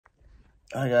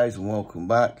Hi guys, and welcome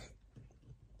back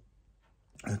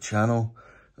to the channel.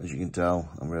 As you can tell,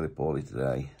 I'm really poorly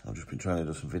today. I've just been trying to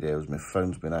do some videos. My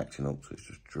phone's been acting up, so it's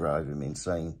just driving me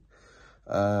insane.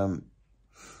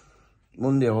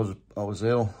 Monday I was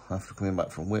ill after coming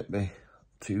back from Whitby.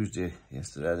 Tuesday,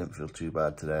 yesterday, I didn't feel too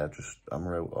bad. Today I'm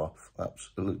wrote off,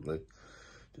 absolutely.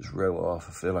 Just wrote off.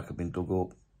 I feel like I've been dug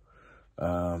up.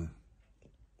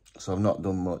 So I've not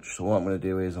done much. So what I'm going to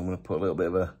do is I'm going to put a little bit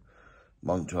of a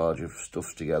montage of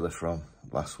stuff together from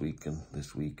last week and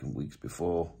this week and weeks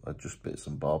before. Just bits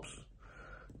and bobs.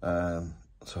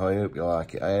 So I hope you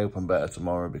like it. I hope I'm better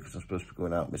tomorrow because I'm supposed to be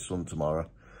going out with my son tomorrow.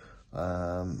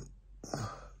 And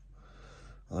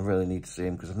I really need to see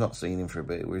him because I've not seen him for a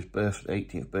bit. It was his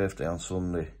 18th birthday on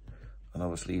Sunday. And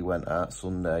obviously he went out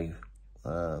Sunday.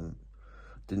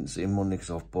 Didn't see him Monday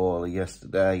because I was poorly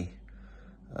yesterday.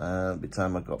 By the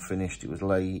time I got finished, it was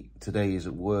late. Today he's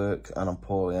at work and I'm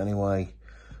poorly anyway.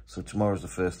 So tomorrow's the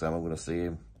first time I'm going to see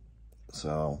him.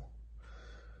 So,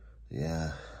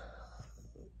 yeah.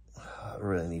 I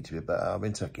really need to be better. I've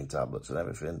been taking tablets and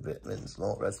everything, vitamins, and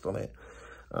all the rest on it.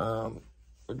 I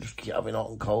just keep having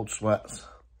hot and cold sweats.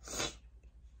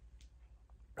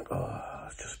 Oh,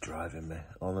 it's just driving me.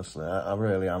 Honestly, I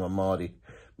really am a Mardy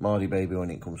baby when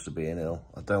it comes to being ill.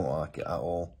 I don't like it at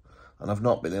all. And I've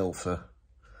not been ill for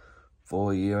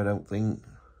 4 years, I don't think.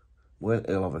 Weren't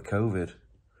ill over COVID.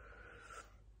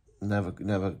 Never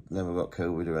got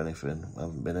COVID or anything. I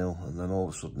haven't been ill. And then all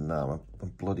of a sudden now I'm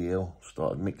bloody ill.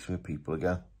 Started mixing with people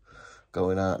again.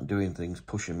 Going out and doing things,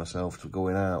 pushing myself to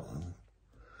going out. And,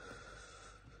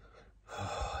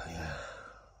 oh, yeah.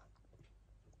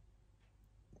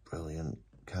 Brilliant.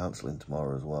 Cancelling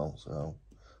tomorrow as well, so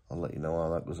I'll let you know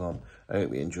how that goes on. I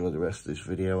hope you enjoy the rest of this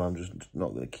video. I'm just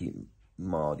not going to keep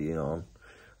Mardying on.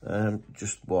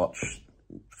 Just watch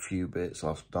a few bits.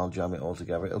 I'll jam it all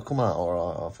together. It'll come out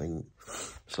alright, I think.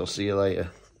 So see you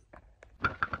later.